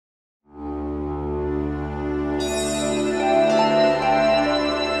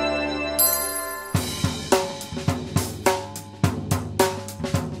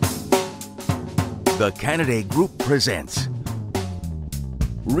The Canaday Group presents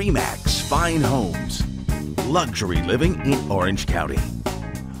RE/MAX Fine Homes, Luxury Living in Orange County,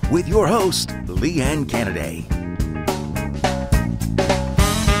 with your host, Leanne Canaday.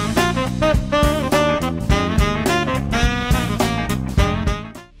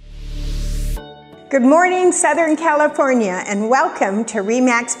 Good morning, Southern California, and welcome to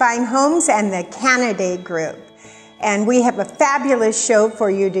RE/MAX Fine Homes and the Canaday Group. And we have a fabulous show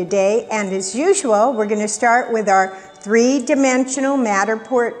for you today, and as usual, we're going to start with our three-dimensional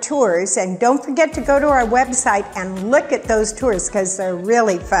Matterport tours, and don't forget to go to our website and look at those tours because they're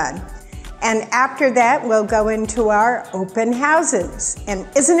really fun. And after that, we'll go into our open houses. And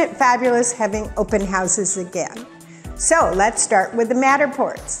isn't it fabulous having open houses again? So let's start with the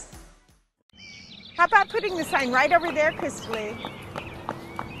Matterports. How about putting the sign right over there, Christy?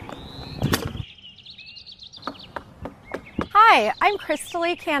 Hi, I'm Crystal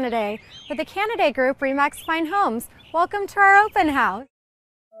Canaday with the Canaday Group RE/MAX Fine Homes. Welcome to our open house.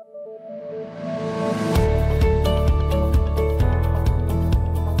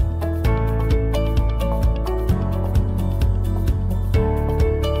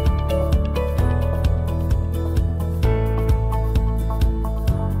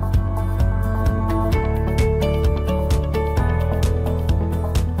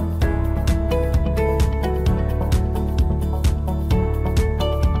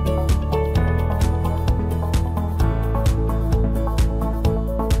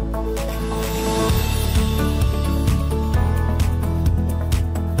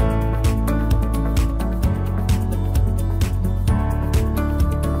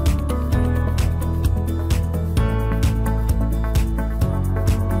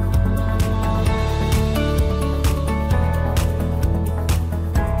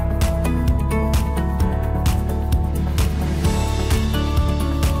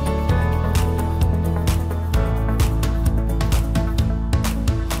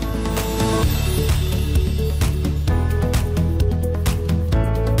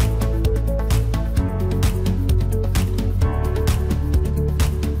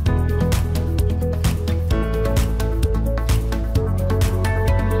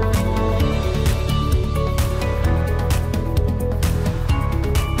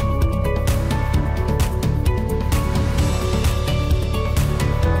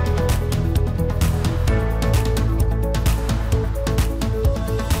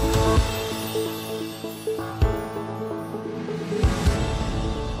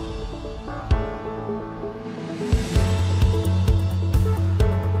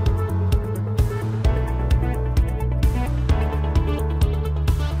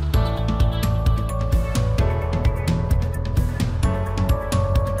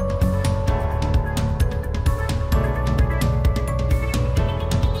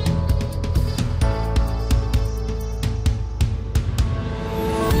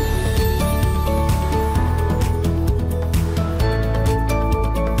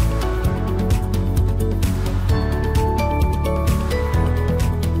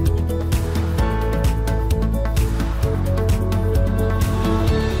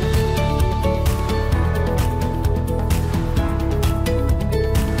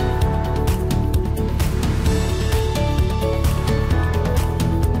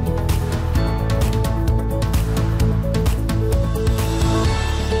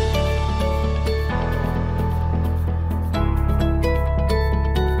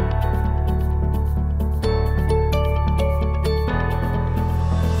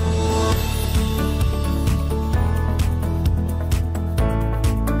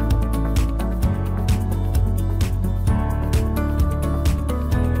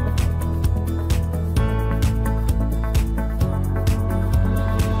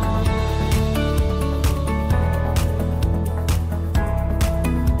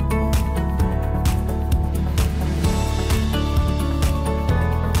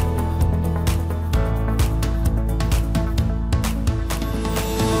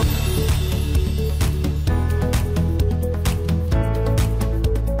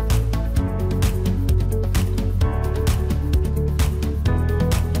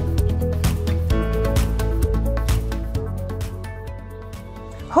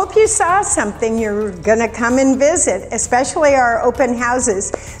 Hope you saw something you're gonna come and visit, especially our open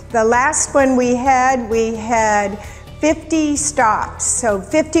houses. The last one we had 50 stops, so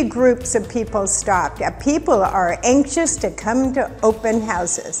 50 groups of people stopped. People are anxious to come to open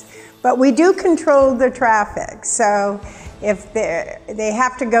houses, but we do control the traffic. So if they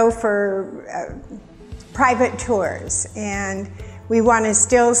have to go for private tours, and we want to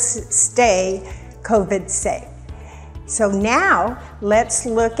still stay COVID safe. So now let's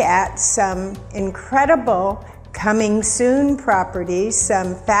look at some incredible coming soon properties,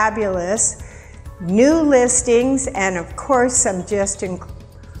 some fabulous new listings, and of course some just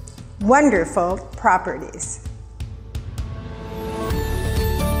wonderful properties.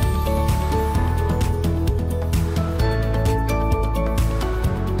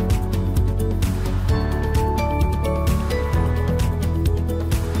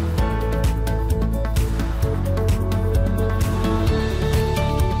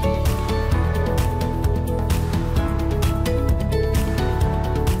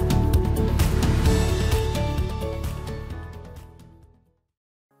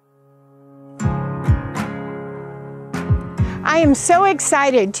 I am so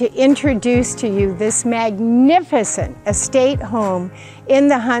excited to introduce to you this magnificent estate home in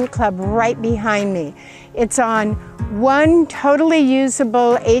the Hunt Club right behind me. It's on one totally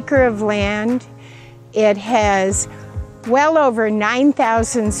usable acre of land. It has well over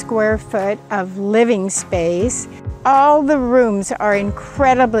 9,000 square foot of living space. All the rooms are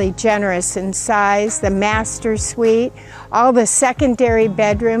incredibly generous in size, the master suite, all the secondary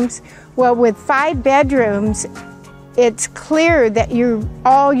bedrooms. Well, with 5 bedrooms, it's clear that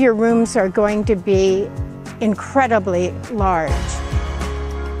all your rooms are going to be incredibly large.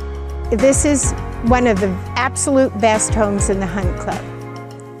 This is one of the absolute best homes in the Hunt Club.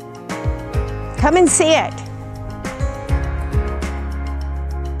 Come and see it.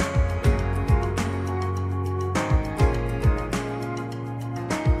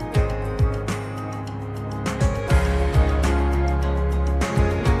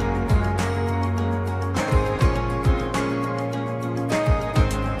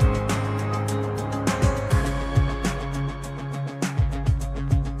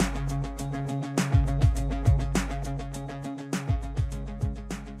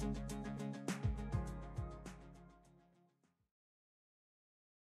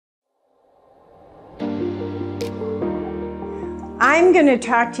 I'm going to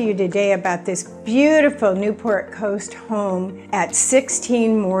talk to you today about this beautiful Newport Coast home at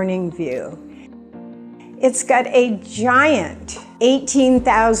 16 Morning View. It's got a giant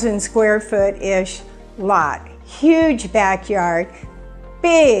 18,000 square foot-ish lot, huge backyard,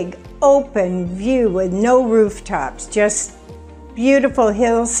 big open view with no rooftops, just beautiful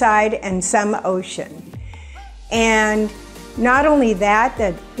hillside and some ocean. And not only that,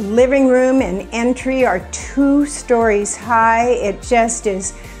 the living room and entry are 2 stories high. It just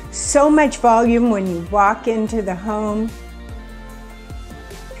is so much volume when you walk into the home.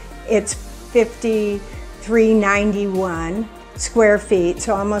 It's 5,391 square feet,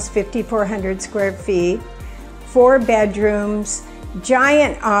 so almost 5,400 square feet. 4 bedrooms,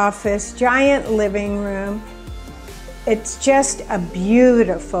 giant office, giant living room. It's just a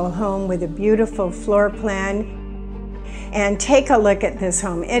beautiful home with a beautiful floor plan. And take a look at this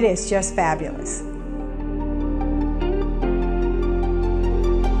home. It is just fabulous.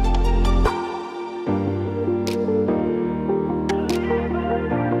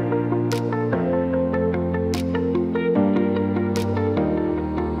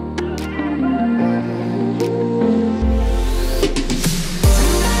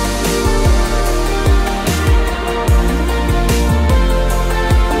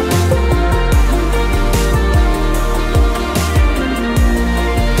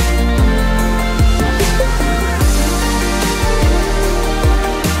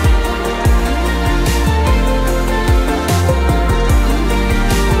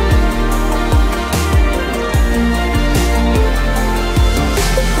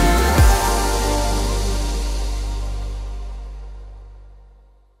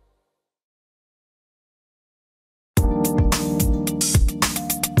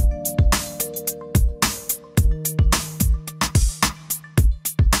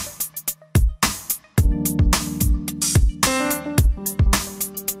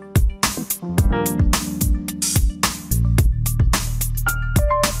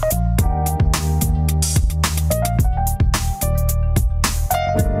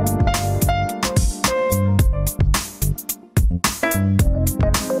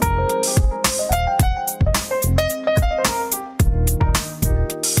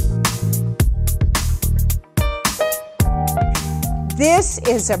 This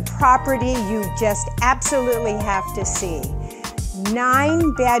is a property you just absolutely have to see.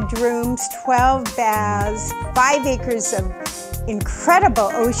 9 bedrooms, 12 baths, 5 acres of incredible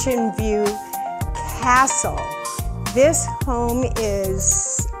ocean view castle. This home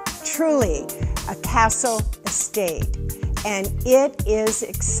is truly a castle estate, and it is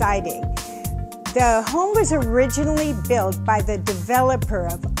exciting. The home was originally built by the developer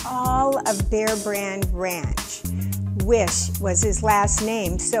of all of Bear Brand Ranch. Wish was his last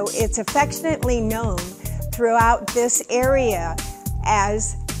name, so it's affectionately known throughout this area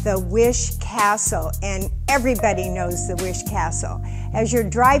as the Wish Castle, and everybody knows the Wish Castle. As you're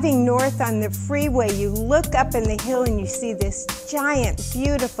driving north on the freeway, you look up in the hill and you see this giant,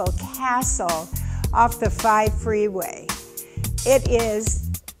 beautiful castle off the 5 freeway. It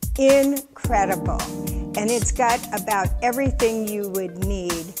is incredible, and it's got about everything you would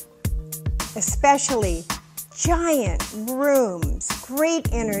need, especially giant rooms,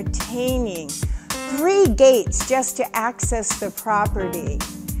 great entertaining, 3 gates just to access the property.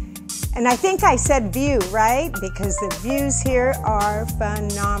 And I think I said view, right? Because the views here are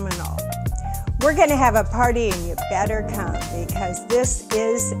phenomenal. We're gonna have a party and you better come because this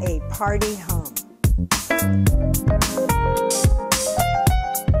is a party home.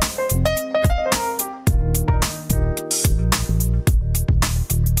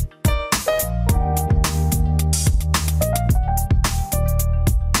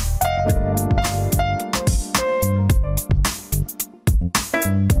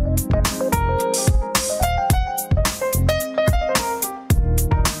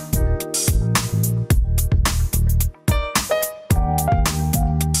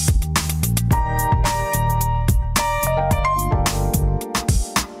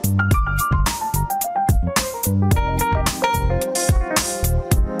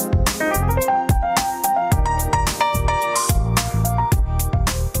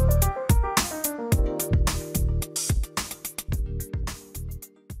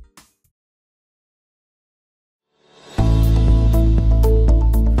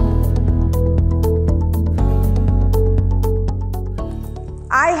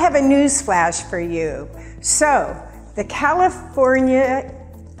 I have a news flash for you. So, the California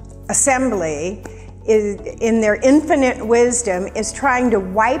Assembly, in their infinite wisdom, is trying to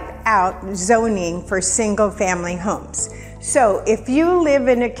wipe out zoning for single-family homes. So, if you live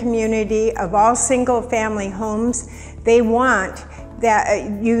in a community of all single-family homes, they want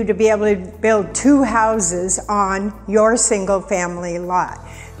you to be able to build 2 houses on your single-family lot.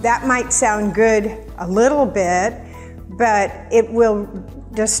 That might sound good a little bit, but it will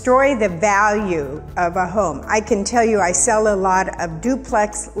destroy the value of a home. I can tell you I sell a lot of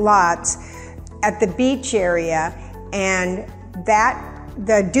duplex lots at the beach area, and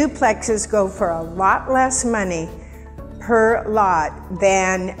the duplexes go for a lot less money per lot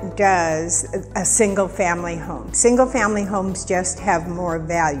than does a single family home. Single family homes just have more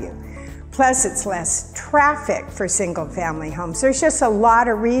value. Plus it's less traffic for single family homes. There's just a lot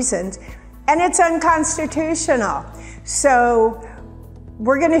of reasons, and it's unconstitutional. So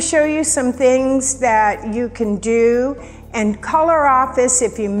we're going to show you some things that you can do, and call our office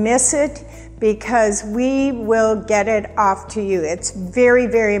if you miss it, because we will get it off to you. It's very,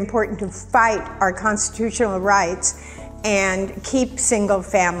 very important to fight our constitutional rights and keep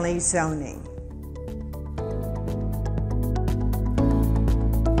single-family zoning.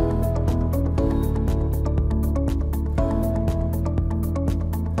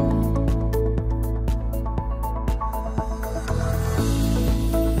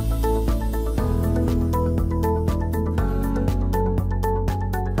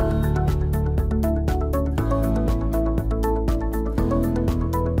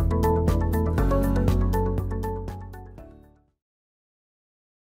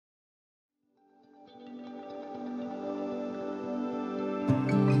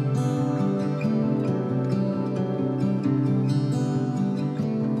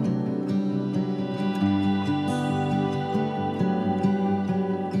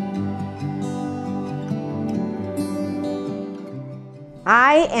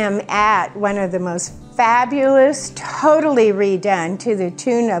 I am at one of the most fabulous, totally redone to the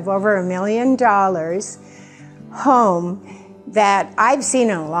tune of over $1 million home that I've seen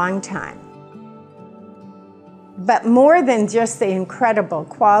in a long time. But more than just the incredible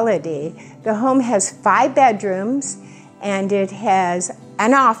quality, the home has 5 bedrooms, and it has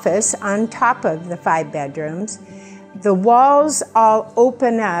an office on top of the 5 bedrooms. The walls all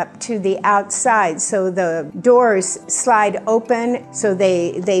open up to the outside, so the doors slide open, so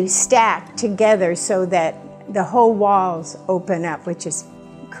they stack together so that the whole walls open up, which is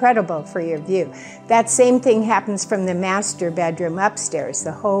incredible for your view. That same thing happens from the master bedroom upstairs.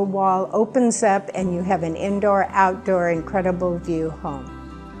 The whole wall opens up and you have an indoor-outdoor incredible view home.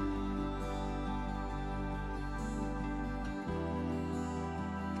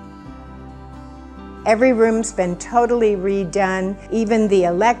 Every room's been totally redone, even the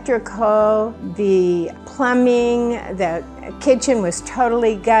electrical, the plumbing, the kitchen was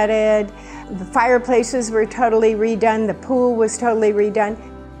totally gutted, the fireplaces were totally redone, the pool was totally redone.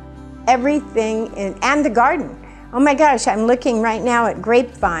 Everything, and the garden. Oh my gosh, I'm looking right now at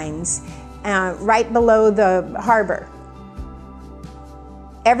grapevines right below the harbor.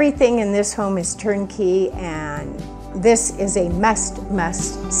 Everything in this home is turnkey, and this is a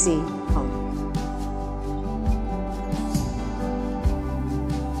must-see home.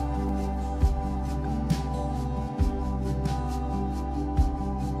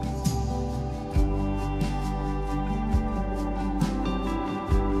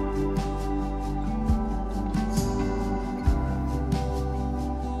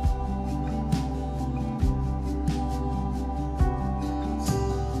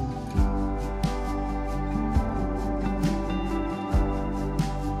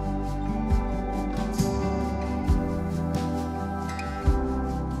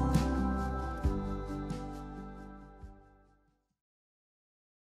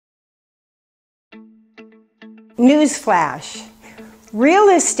 Newsflash, real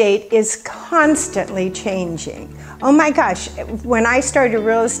estate is constantly changing. Oh my gosh, when I started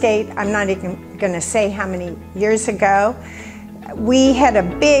real estate, I'm not even going to say how many years ago, we had a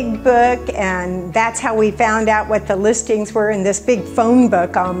big book, and that's how we found out what the listings were, in this big phone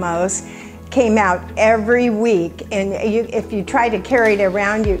book almost. Came out every week, and if you try to carry it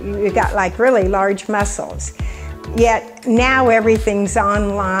around, you got like really large muscles. Yet now everything's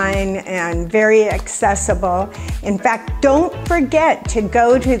online and very accessible. In fact, don't forget to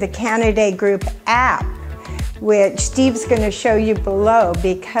go to the Canaday Group app, which Steve's going to show you below,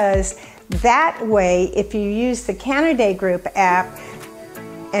 because that way, if you use the Canaday Group app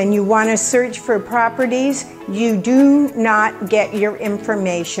and you want to search for properties, you do not get your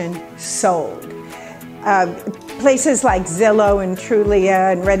information sold. Places like Zillow and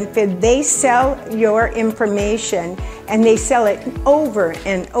Trulia and Redfin, they sell your information, and they sell it over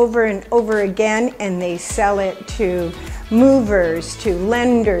and over and over again, and they sell it to movers, to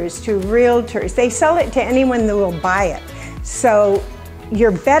lenders, to realtors. They sell it to anyone that will buy it. So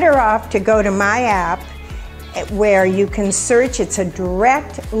you're better off to go to my app, where you can search. It's a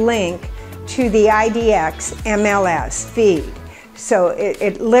direct link to the IDX MLS feed. So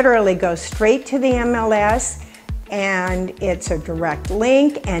it literally goes straight to the MLS, and it's a direct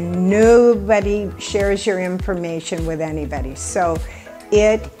link, and nobody shares your information with anybody. So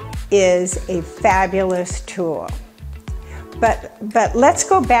it is a fabulous tool. But let's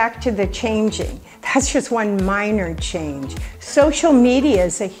go back to the changing. That's just one minor change. Social media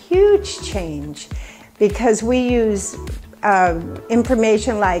is a huge change, because we use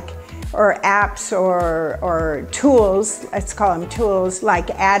information like, or apps or tools, let's call them tools, like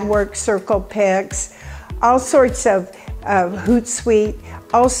AdWorks, Circle Picks, all sorts of Hootsuite,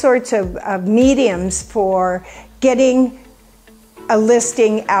 all sorts of mediums for getting a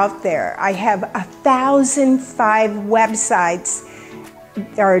listing out there. I have 1,005 websites,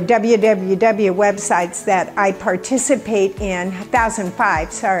 or www websites, that I participate in,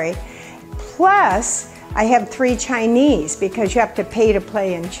 1,005, sorry, plus I have 3 Chinese, because you have to pay to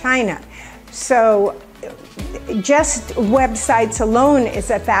play in China. So just websites alone is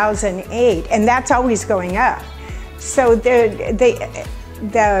 1,008, and that's always going up. So the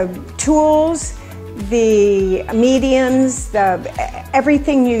tools, the mediums,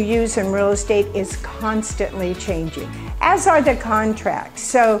 everything you use in real estate is constantly changing, as are the contracts.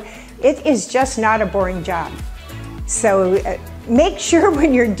 So it is just not a boring job. So make sure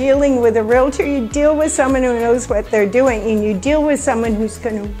when you're dealing with a realtor, you deal with someone who knows what they're doing, and you deal with someone who's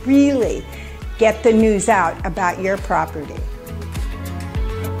going to really get the news out about your property.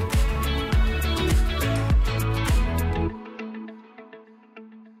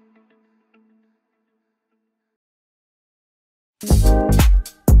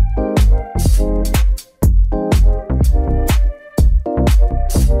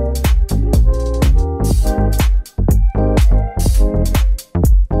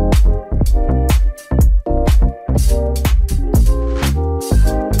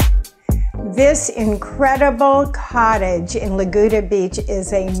 This incredible cottage in Laguna Beach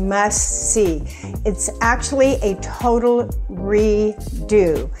is a must-see. It's actually a total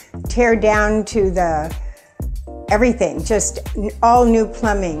redo. Tear down to the everything, just all new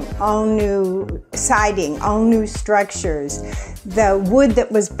plumbing, all new siding, all new structures. The wood that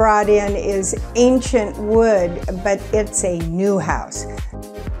was brought in is ancient wood, but it's a new house.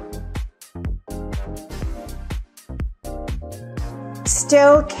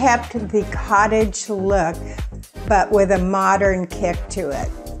 Still kept the cottage look, but with a modern kick to it.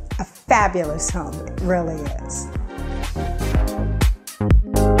 A fabulous home, it really is.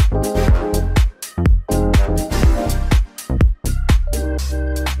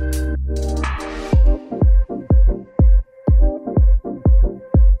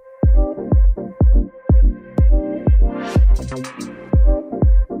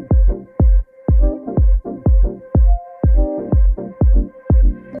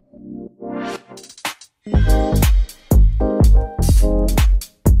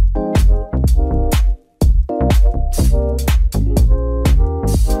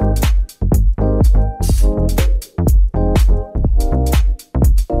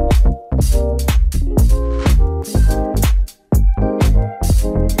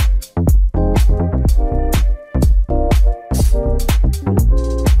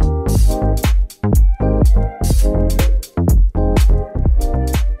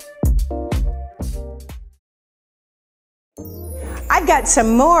 I've got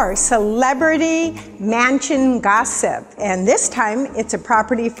some more celebrity mansion gossip, and this time it's a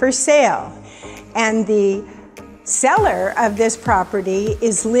property for sale. And the seller of this property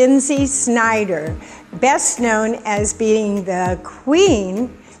is Lindsay Snyder, best known as being the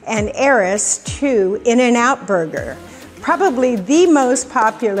queen and heiress to In-N-Out Burger, probably the most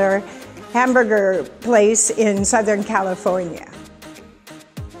popular hamburger place in Southern California.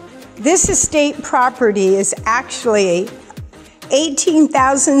 This estate property is actually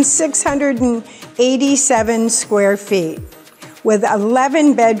 18,687 square feet with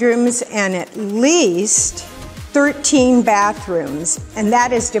 11 bedrooms and at least 13 bathrooms, and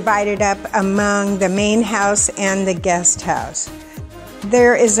that is divided up among the main house and the guest house.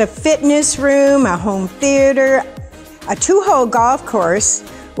 There is a fitness room, a home theater, a 2-hole golf course.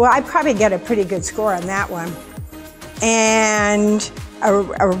 Well, I'd probably get a pretty good score on that one. And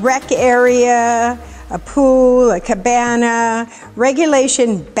a rec area, a pool, a cabana,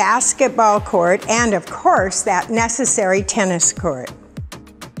 regulation basketball court, and of course, that necessary tennis court.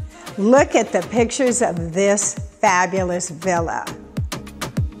 Look at the pictures of this fabulous villa.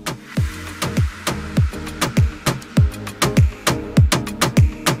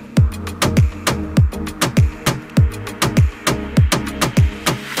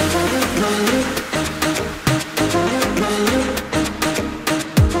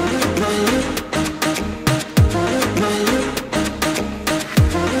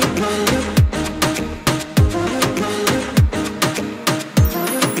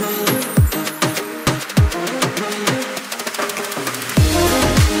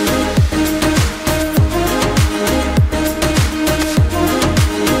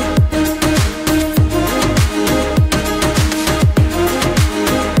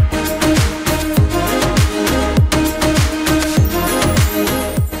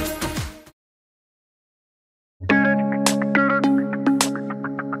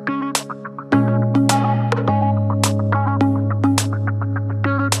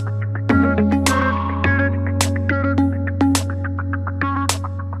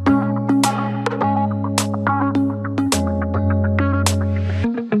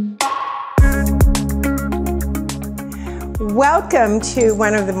 Welcome to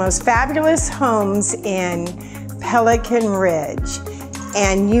one of the most fabulous homes in Pelican Ridge.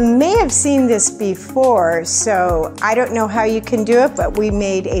 And you may have seen this before, so I don't know how you can do it, but we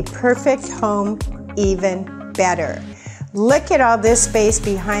made a perfect home even better. Look at all this space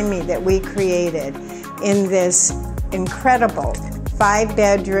behind me that we created in this incredible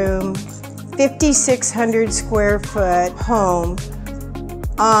 5-bedroom, 5,600 square foot home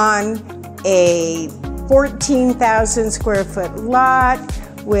on a 14,000 square foot lot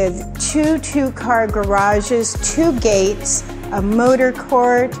with 2 two-car garages, 2 gates, a motor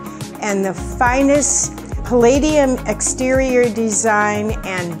court, and the finest palladium exterior design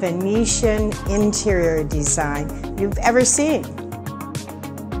and Venetian interior design you've ever seen.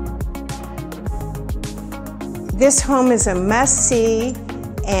 This home is a must-see,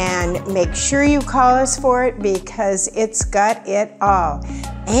 and make sure you call us for it because it's got it all.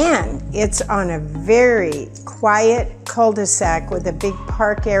 And it's on a very quiet cul-de-sac with a big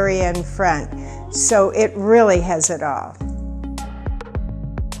park area in front. So it really has it all.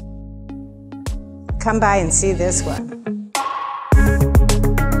 Come by and see this one.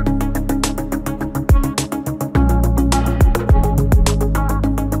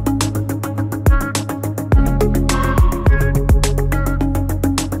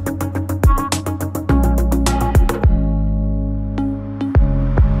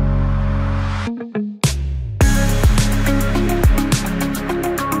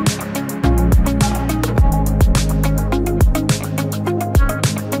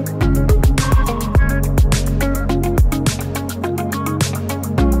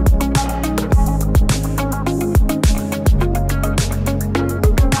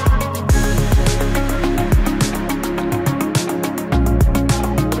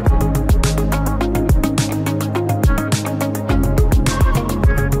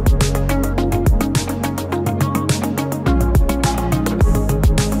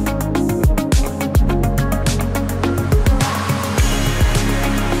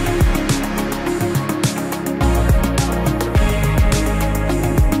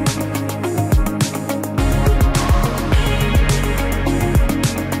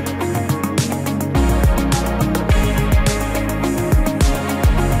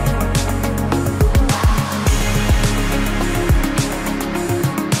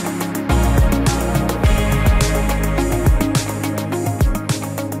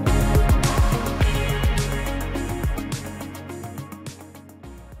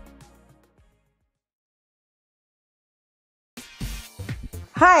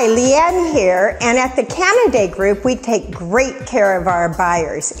 Hi, Leanne here, and at the Canaday Group, we take great care of our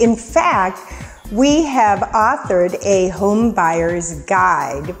buyers. In fact, we have authored a home buyer's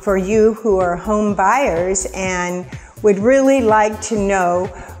guide for you who are home buyers and would really like to know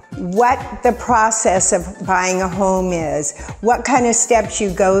what the process of buying a home is, what kind of steps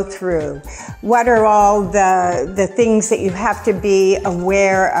you go through, what are all the things that you have to be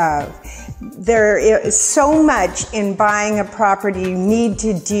aware of. There is so much in buying a property. You need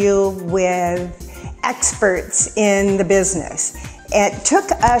to deal with experts in the business. It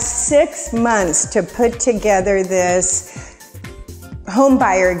took us 6 months to put together this home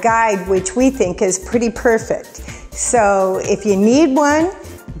buyer guide, which we think is pretty perfect. So if you need one,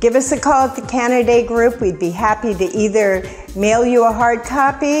 give us a call at the Canaday Group. We'd be happy to either mail you a hard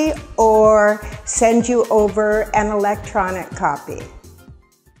copy or send you over an electronic copy.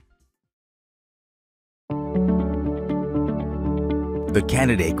 The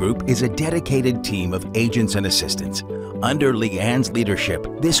Canaday Group is a dedicated team of agents and assistants. Under Leanne's leadership,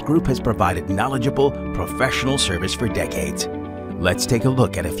 this group has provided knowledgeable, professional service for decades. Let's take a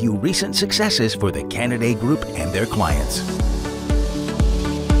look at a few recent successes for the Canaday Group and their clients.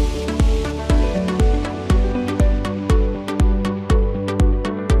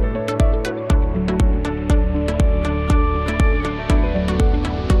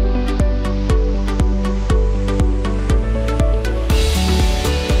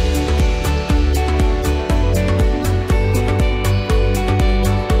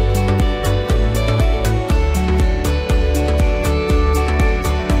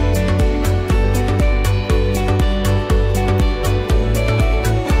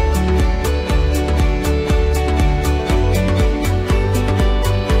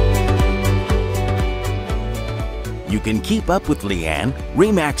 You can keep up with Leanne,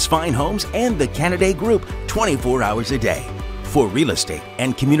 RE/MAX Fine Homes, and the Canaday Group 24 hours a day for real estate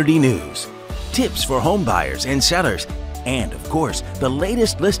and community news, tips for home buyers and sellers, and of course, the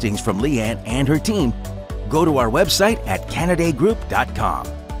latest listings from Leanne and her team. Go to our website at canadaygroup.com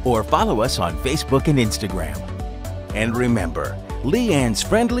or follow us on Facebook and Instagram. And remember, Leanne's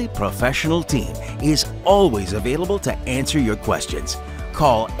friendly professional team is always available to answer your questions.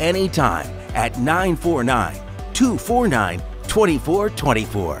 Call anytime at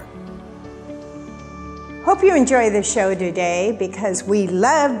 949-249-2424. Hope you enjoy the show today because we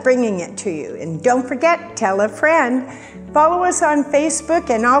love bringing it to you. And don't forget, tell a friend. Follow us on Facebook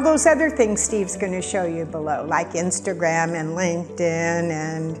and all those other things Steve's going to show you below, like Instagram and LinkedIn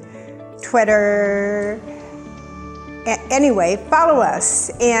and Twitter. Anyway, follow us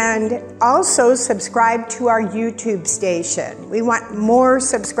and also subscribe to our YouTube station. We want more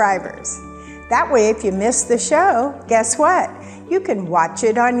subscribers. That way, if you miss the show, guess what? You can watch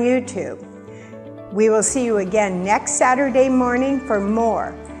it on YouTube. We will see you again next Saturday morning for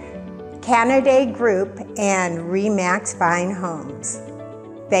more Canaday Group and RE/MAX Fine Homes.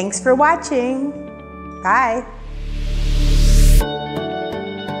 Thanks for watching. Bye.